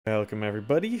Welcome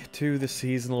everybody to the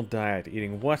seasonal diet,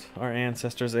 eating what our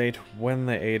ancestors ate when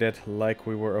they ate it like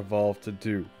we were evolved to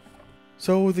do.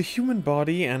 So the human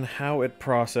body and how it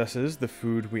processes the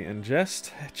food we ingest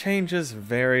changes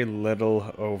very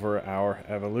little over our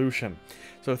evolution.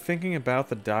 So thinking about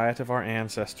the diet of our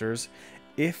ancestors,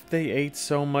 if they ate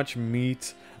so much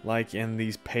meat like in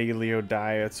these paleo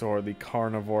diets or the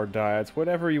carnivore diets,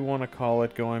 whatever you want to call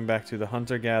it, going back to the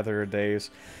hunter-gatherer days,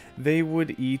 they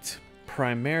would eat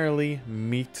primarily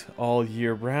meat all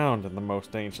year round in the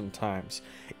most ancient times,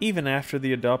 even after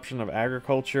the adoption of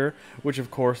agriculture, which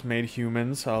of course made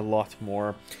humans a lot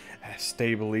more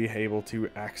stably able to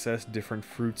access different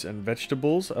fruits and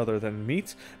vegetables other than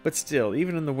meat. But still,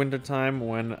 even in the wintertime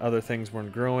when other things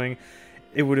weren't growing,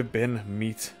 it would have been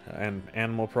meat and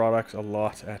animal products a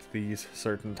lot at these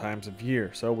certain times of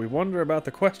year. So we wonder about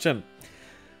the question,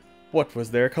 what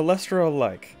was their cholesterol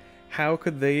like? How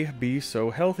could they be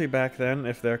so healthy back then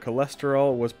if their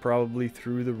cholesterol was probably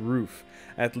through the roof?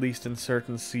 At least in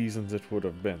certain seasons it would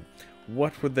have been.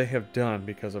 What would they have done?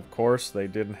 Because of course they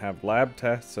didn't have lab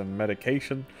tests and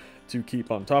medication to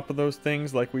keep on top of those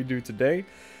things like we do today.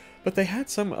 But they had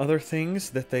some other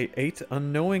things that they ate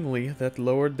unknowingly that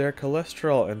lowered their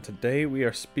cholesterol, and today we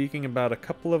are speaking about a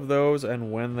couple of those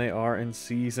and when they are in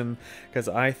season, because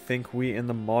I think we in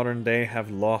the modern day have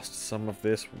lost some of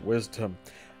this wisdom.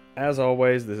 As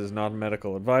always, this is not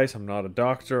medical advice. I'm not a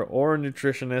doctor or a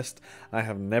nutritionist. I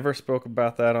have never spoke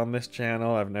about that on this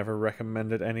channel. I've never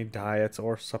recommended any diets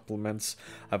or supplements.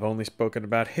 I've only spoken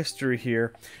about history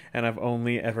here, and I've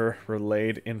only ever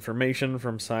relayed information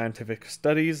from scientific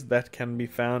studies that can be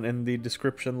found in the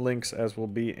description links, as will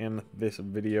be in this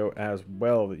video as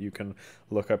well, that you can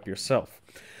look up yourself.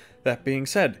 That being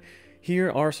said, here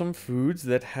are some foods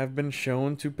that have been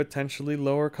shown to potentially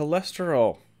lower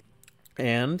cholesterol,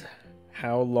 and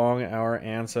how long our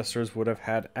ancestors would have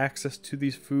had access to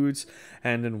these foods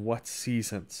and in what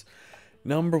seasons.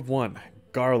 Number 1,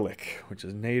 garlic, which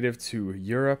is native to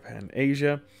Europe and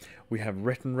Asia. We have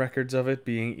written records of it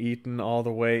being eaten all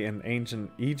the way in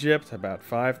ancient Egypt about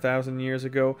 5,000 years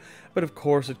ago, but of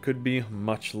course it could be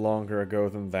much longer ago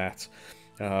than that,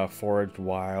 foraged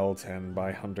wild and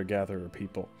by hunter-gatherer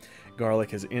people.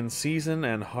 Garlic is in season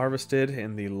and harvested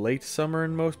in the late summer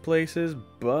in most places,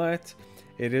 but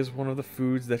it is one of the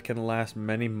foods that can last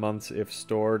many months if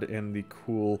stored in the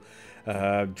cool,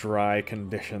 dry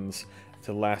conditions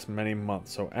to last many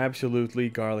months. So absolutely,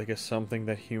 garlic is something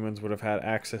that humans would have had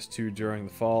access to during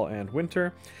the fall and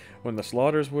winter, when the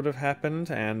slaughters would have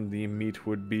happened and the meat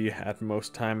would be at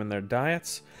most time in their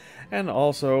diets, and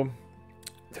also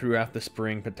throughout the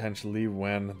spring potentially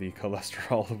when the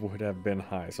cholesterol would have been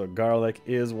high. So garlic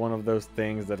is one of those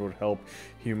things that would help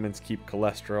humans keep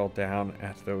cholesterol down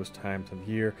at those times of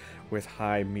year with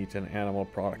high meat and animal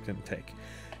product intake.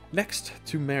 Next,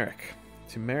 turmeric.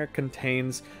 Turmeric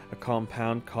contains a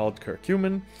compound called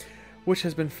curcumin, which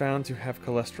has been found to have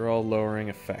cholesterol lowering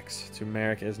effects.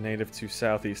 Turmeric is native to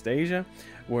Southeast Asia,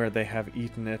 where they have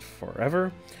eaten it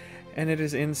forever, and it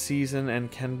is in season and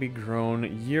can be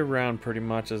grown year-round pretty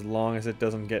much, as long as it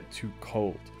doesn't get too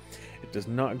cold. It does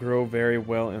not grow very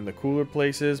well in the cooler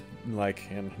places, like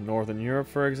in Northern Europe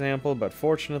for example, but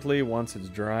fortunately once it's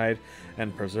dried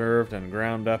and preserved and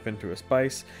ground up into a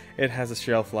spice, it has a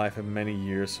shelf life of many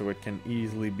years, so it can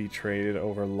easily be traded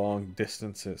over long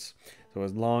distances. So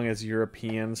as long as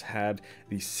Europeans had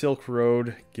the Silk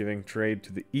Road giving trade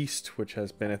to the east, which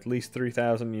has been at least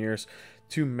 3,000 years,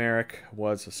 turmeric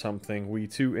was something we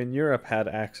too in Europe had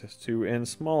access to in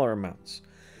smaller amounts.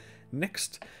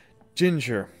 Next,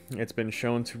 ginger. It's been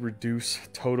shown to reduce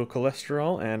total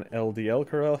cholesterol and LDL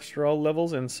cholesterol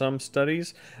levels in some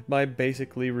studies by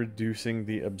basically reducing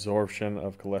the absorption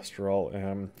of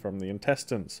cholesterol from the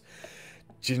intestines.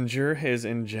 Ginger is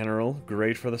in general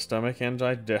great for the stomach and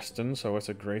digestion, so it's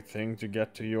a great thing to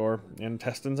get to your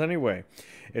intestines anyway.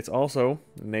 It's also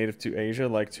native to Asia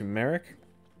like turmeric,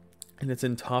 and it's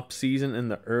in top season in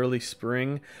the early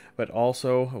spring, but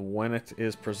also when it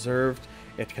is preserved,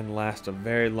 it can last a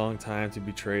very long time to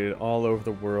be traded all over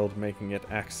the world, making it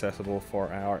accessible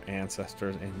for our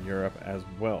ancestors in Europe as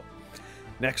well.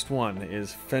 Next one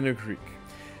is fenugreek.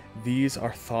 These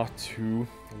are thought to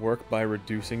work by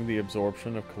reducing the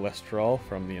absorption of cholesterol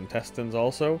from the intestines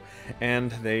also,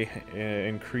 and they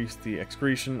increase the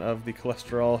excretion of the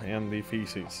cholesterol and the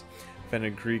feces.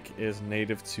 Fenugreek is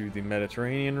native to the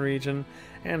Mediterranean region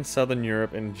and Southern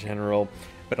Europe in general,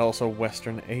 but also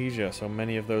Western Asia, so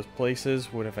many of those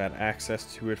places would have had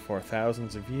access to it for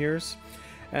thousands of years.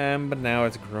 But now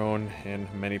it's grown in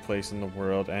many places in the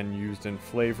world and used in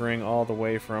flavoring all the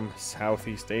way from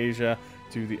Southeast Asia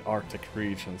to the Arctic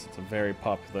regions. It's a very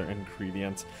popular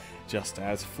ingredient just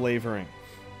as flavoring.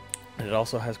 And it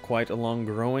also has quite a long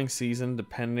growing season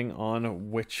depending on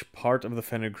which part of the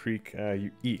fenugreek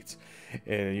you eat.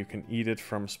 You can eat it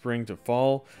from spring to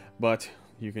fall, but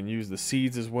you can use the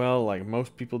seeds as well, like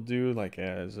most people do, like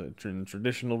as in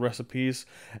traditional recipes,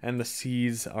 and the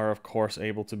seeds are of course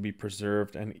able to be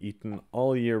preserved and eaten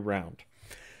all year round.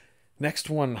 Next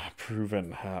one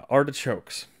proven,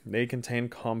 artichokes. They contain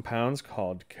compounds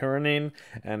called curanine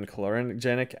and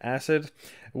chlorogenic acid,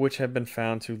 which have been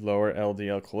found to lower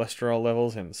LDL cholesterol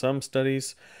levels in some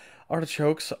studies.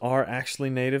 Artichokes are actually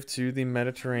native to the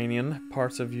Mediterranean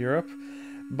parts of Europe,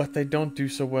 but they don't do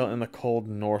so well in the cold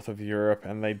north of Europe,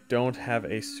 and they don't have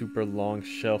a super long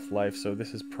shelf life, so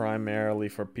this is primarily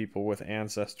for people with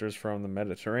ancestors from the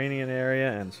Mediterranean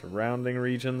area and surrounding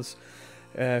regions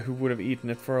who would have eaten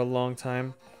it for a long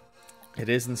time. It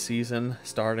is in season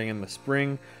starting in the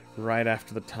spring, right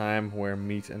after the time where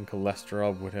meat and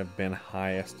cholesterol would have been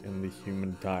highest in the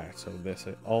human diet, so this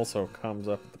also comes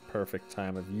up at the perfect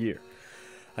time of year.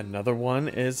 Another one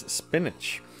is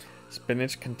spinach.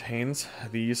 Spinach contains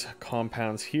these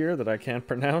compounds here that I can't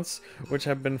pronounce, which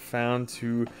have been found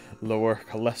to lower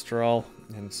cholesterol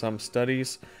in some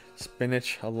studies.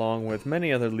 Spinach, along with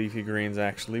many other leafy greens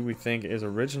actually, we think is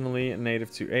originally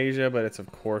native to Asia, but it's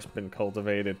of course been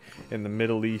cultivated in the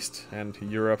Middle East and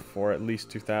Europe for at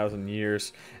least 2,000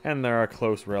 years, and there are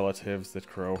close relatives that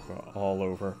grow all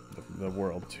over the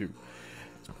world too.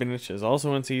 Spinach is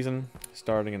also in season,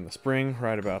 starting in the spring,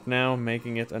 right about now,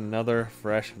 making it another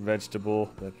fresh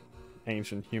vegetable that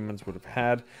ancient humans would have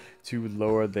had to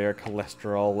lower their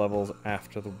cholesterol levels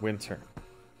after the winter.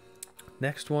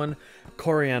 Next one,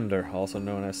 coriander, also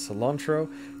known as cilantro.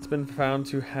 It's been found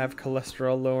to have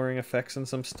cholesterol lowering effects in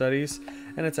some studies,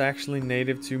 and it's actually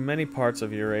native to many parts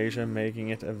of Eurasia, making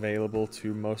it available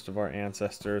to most of our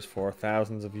ancestors for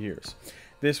thousands of years.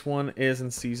 This one is in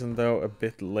season though a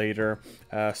bit later,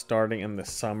 starting in the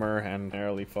summer and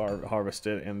early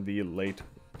harvested in the late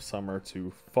summer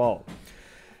to fall.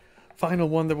 Final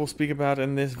one that we'll speak about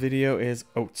in this video is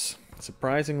oats.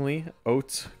 Surprisingly,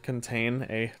 oats contain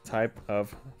a type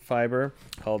of fiber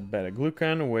called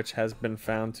beta-glucan, which has been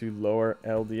found to lower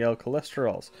LDL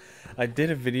cholesterols. I did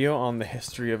a video on the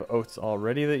history of oats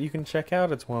already that you can check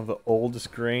out. It's one of the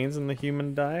oldest grains in the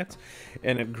human diet,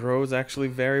 and it grows actually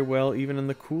very well even in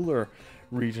the cooler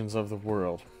regions of the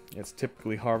world. It's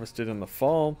typically harvested in the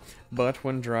fall, but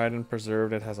when dried and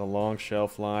preserved it has a long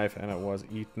shelf life, and it was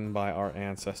eaten by our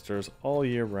ancestors all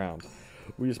year round.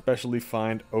 We especially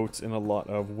find oats in a lot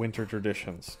of winter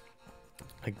traditions.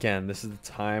 Again, this is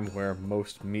the time where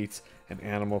most meats and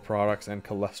animal products and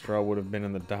cholesterol would have been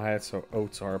in the diet, so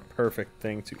oats are a perfect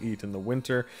thing to eat in the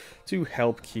winter to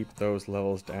help keep those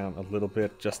levels down a little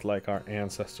bit, just like our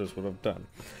ancestors would have done.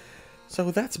 So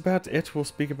that's about it we'll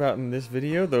speak about in this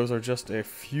video. Those are just a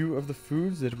few of the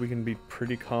foods that we can be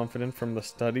pretty confident from the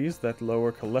studies that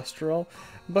lower cholesterol,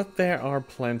 but there are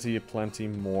plenty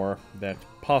more that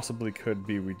possibly could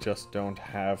be. We just don't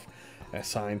have a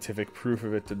scientific proof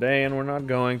of it today, and we're not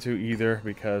going to either,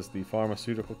 because the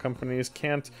pharmaceutical companies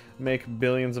can't make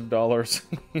billions of dollars,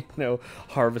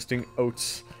 harvesting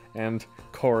oats and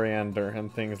coriander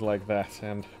and things like that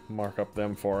and mark up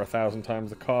them for 1,000 times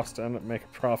the cost and make a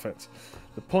profit.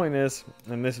 The point is,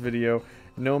 in this video,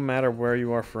 no matter where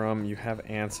you are from, you have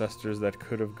ancestors that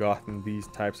could have gotten these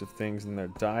types of things in their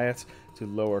diet to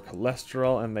lower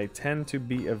cholesterol, and they tend to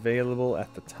be available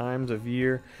at the times of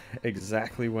year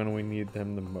exactly when we need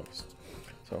them the most.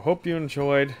 So hope you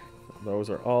enjoyed.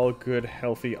 Those are all good,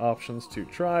 healthy options to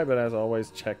try, but as always,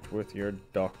 check with your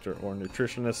doctor or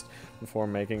nutritionist before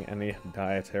making any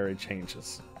dietary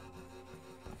changes.